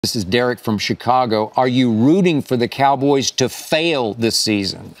This is Derek from Chicago. Are you rooting for the Cowboys to fail this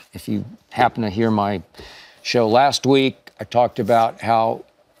season? If you happen to hear my show last week, I talked about how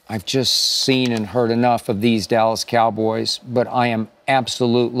I've just seen and heard enough of these Dallas Cowboys, but I am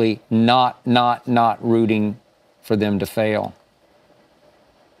absolutely not rooting for them to fail.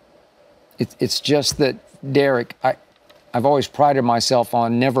 It's just that, Derek, I've always prided myself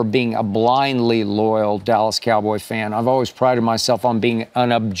on never being a blindly loyal Dallas Cowboy fan. I've always prided myself on being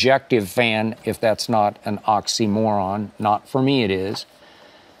an objective fan, if that's not an oxymoron. Not for me, it is.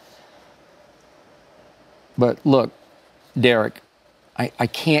 But look, Derek, I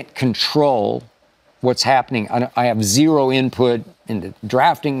can't control what's happening. I have zero input into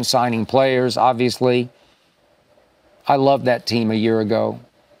drafting and signing players, obviously. I loved that team a year ago.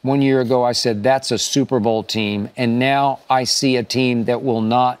 1 year ago, I said, that's a Super Bowl team. And now I see a team that will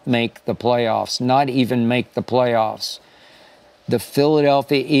not make the playoffs, not even make the playoffs. The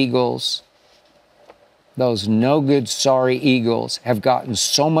Philadelphia Eagles, those no good, sorry Eagles, have gotten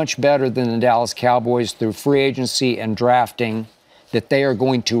so much better than the Dallas Cowboys through free agency and drafting that they are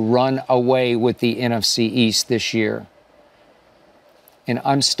going to run away with the NFC East this year. And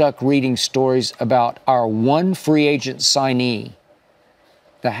I'm stuck reading stories about our one free agent signee,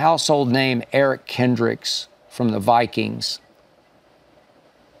 the household name Eric Kendricks from the Vikings,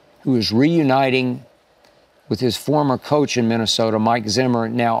 who is reuniting with his former coach in Minnesota, Mike Zimmer,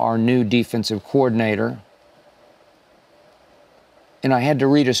 now our new defensive coordinator. And I had to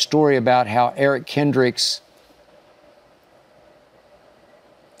read a story about how Eric Kendricks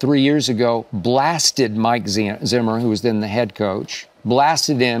 3 years ago blasted Mike Zimmer, who was then the head coach,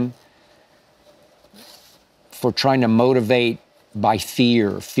 blasted him for trying to motivate by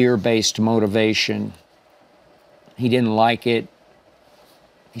fear-based motivation. He didn't like it.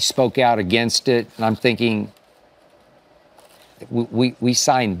 He spoke out against it. And I'm thinking, we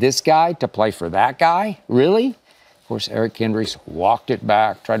signed this guy to play for that guy? Really? Of course, Eric Kendricks walked it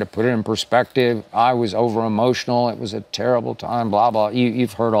back, tried to put it in perspective. I was over-emotional. It was a terrible time, blah, blah.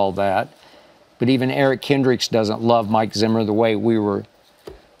 You've heard all that. But even Eric Kendricks doesn't love Mike Zimmer the way we were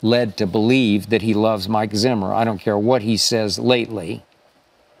led to believe that he loves Mike Zimmer. I don't care what he says lately.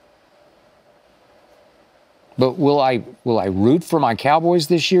 But will I root for my Cowboys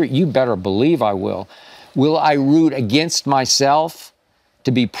this year? You better believe I will. Will I root against myself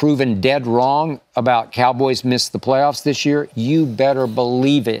to be proven dead wrong about Cowboys miss the playoffs this year? You better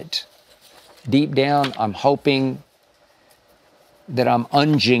believe it. Deep down, I'm hoping that I'm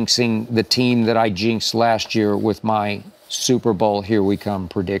unjinxing the team that I jinxed last year with my Super Bowl here we come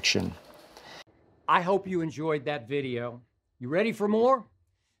prediction. I hope you enjoyed that video. You ready for more?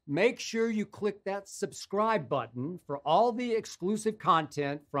 Make sure you click that subscribe button for all the exclusive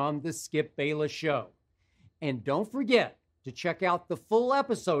content from the Skip Bayless Show. And don't forget to check out the full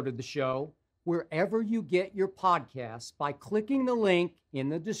episode of the show wherever you get your podcasts by clicking the link in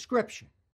the description.